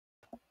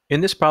In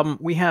this problem,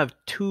 we have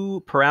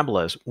two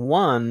parabolas.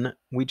 One,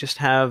 we just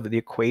have the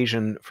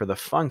equation for the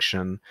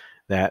function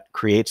that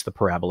creates the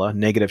parabola,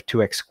 negative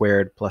 2x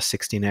squared plus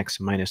 16x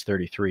minus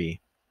 33.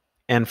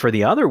 And for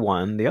the other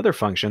one, the other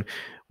function,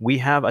 we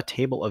have a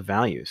table of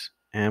values.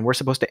 And we're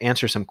supposed to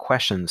answer some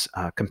questions,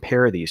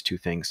 compare these two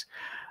things.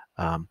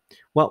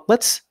 Well,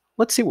 let's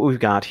see what we've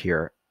got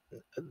here.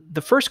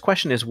 The first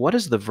question is, what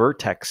is the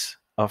vertex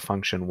of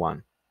function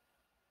 1?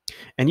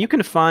 And you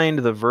can find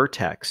the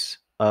vertex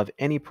of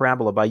any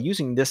parabola by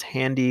using this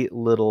handy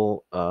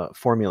little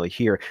formula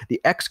here.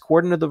 The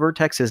x-coordinate of the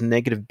vertex is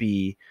negative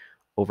b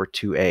over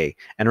 2a.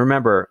 And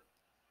remember,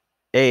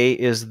 a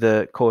is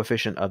the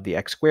coefficient of the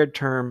x squared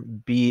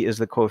term, b is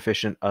the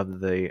coefficient of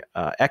the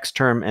x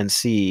term, and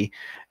c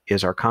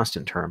is our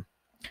constant term.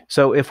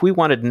 So if we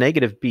wanted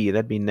negative b,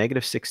 that'd be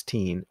negative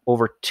 16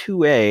 over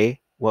 2a.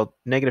 Well,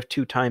 negative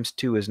 2 times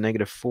 2 is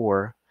negative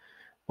 4.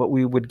 What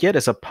we would get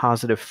is a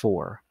positive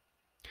 4.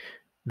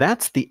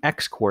 That's the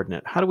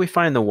x-coordinate. How do we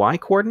find the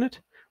y-coordinate?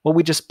 Well,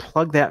 we just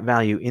plug that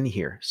value in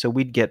here. So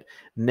we'd get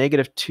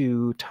negative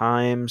 2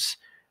 times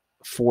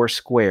 4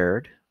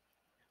 squared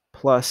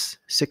plus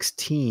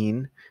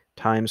 16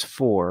 times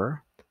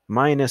 4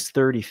 minus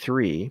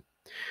 33.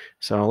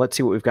 So let's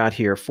see what we've got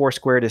here. 4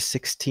 squared is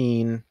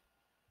 16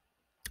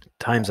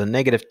 times a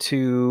negative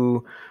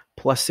 2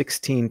 plus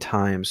 16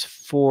 times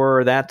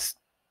 4. That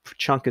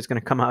chunk is going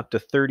to come out to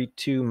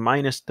 32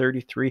 minus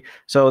 33.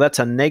 So that's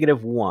a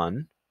negative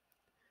 1.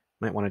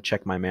 Might want to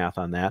check my math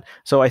on that.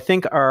 So I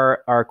think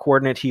our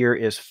coordinate here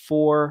is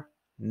 4,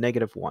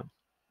 negative 1.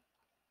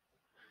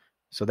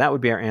 So that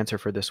would be our answer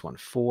for this one,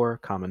 4,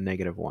 comma,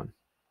 negative 1.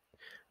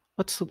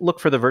 Let's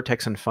look for the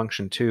vertex in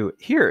function 2.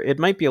 Here, it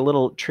might be a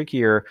little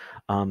trickier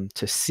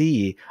to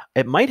see.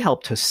 It might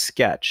help to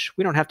sketch.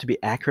 We don't have to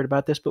be accurate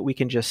about this, but we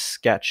can just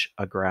sketch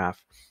a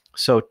graph.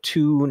 So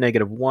 2,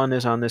 negative 1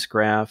 is on this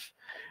graph.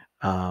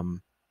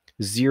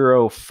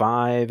 0,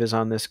 5 is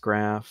on this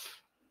graph.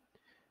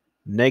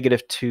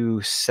 Negative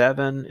 2,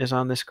 7 is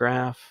on this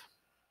graph.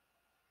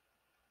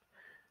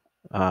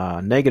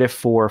 Negative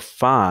 4,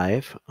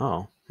 5.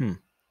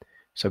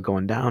 So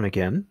going down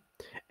again.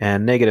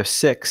 And negative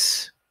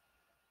 6,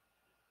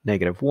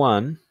 negative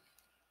 1.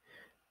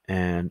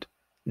 And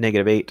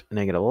negative 8,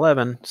 negative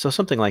 11. So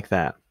something like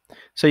that.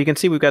 So you can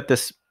see we've got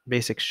this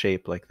basic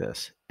shape like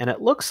this. And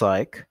it looks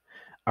like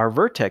our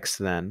vertex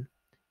then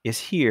is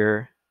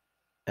here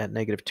at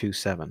negative 2,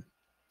 7.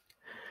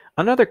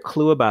 Another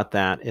clue about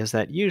that is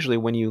that usually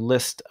when you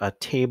list a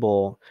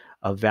table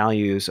of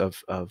values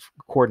of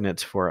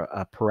coordinates for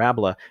a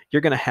parabola,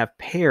 you're going to have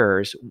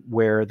pairs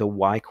where the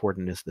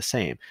y-coordinate is the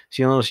same.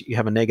 So you'll notice you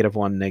have a negative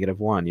 1, negative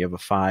 1. You have a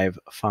 5,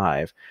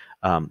 5.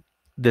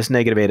 This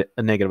negative 8,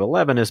 a negative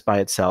 11 is by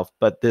itself,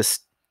 but this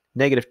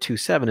negative 2,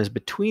 7 is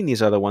between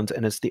these other ones,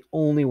 and it's the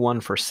only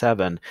one for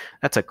 7.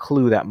 That's a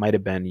clue that might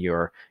have been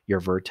your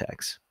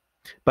vertex.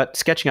 But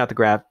sketching out the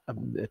graph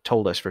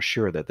told us for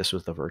sure that this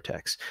was the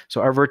vertex.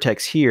 So our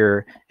vertex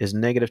here is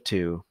negative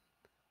 2,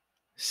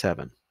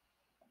 7.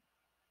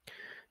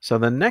 So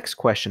the next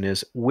question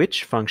is,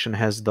 which function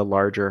has the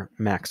larger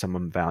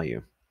maximum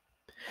value?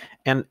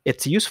 And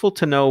it's useful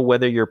to know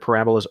whether your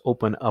parabola is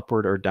open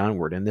upward or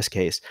downward. In this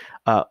case,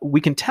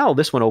 we can tell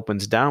this one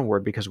opens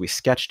downward because we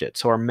sketched it.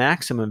 So our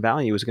maximum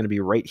value is going to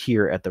be right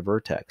here at the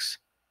vertex.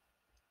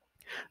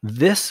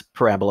 This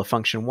parabola,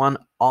 function 1,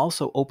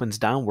 also opens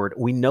downward.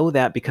 We know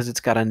that because it's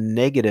got a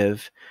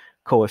negative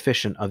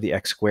coefficient of the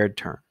x squared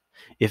term.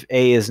 If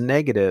a is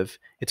negative,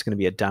 it's going to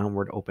be a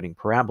downward opening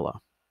parabola.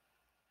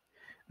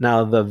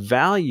 Now, the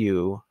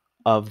value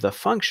of the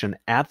function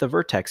at the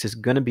vertex is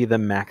going to be the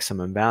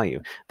maximum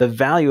value. The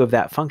value of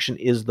that function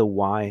is the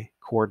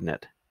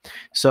y-coordinate.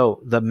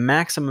 So the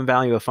maximum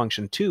value of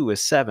function 2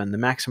 is 7. The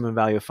maximum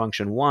value of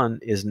function 1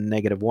 is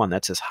negative 1.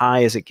 That's as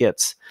high as it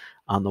gets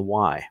on the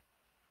y.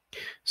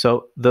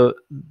 So the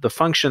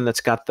function that's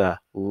got the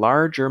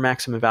larger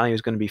maximum value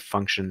is going to be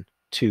function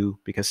 2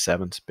 because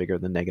 7's bigger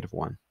than negative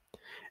 1.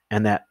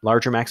 And that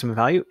larger maximum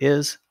value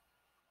is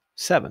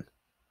 7.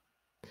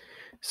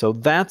 So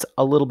that's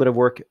a little bit of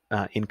work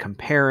in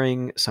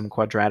comparing some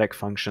quadratic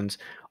functions,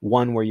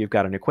 one where you've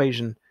got an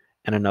equation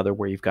and another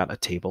where you've got a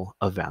table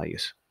of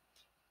values.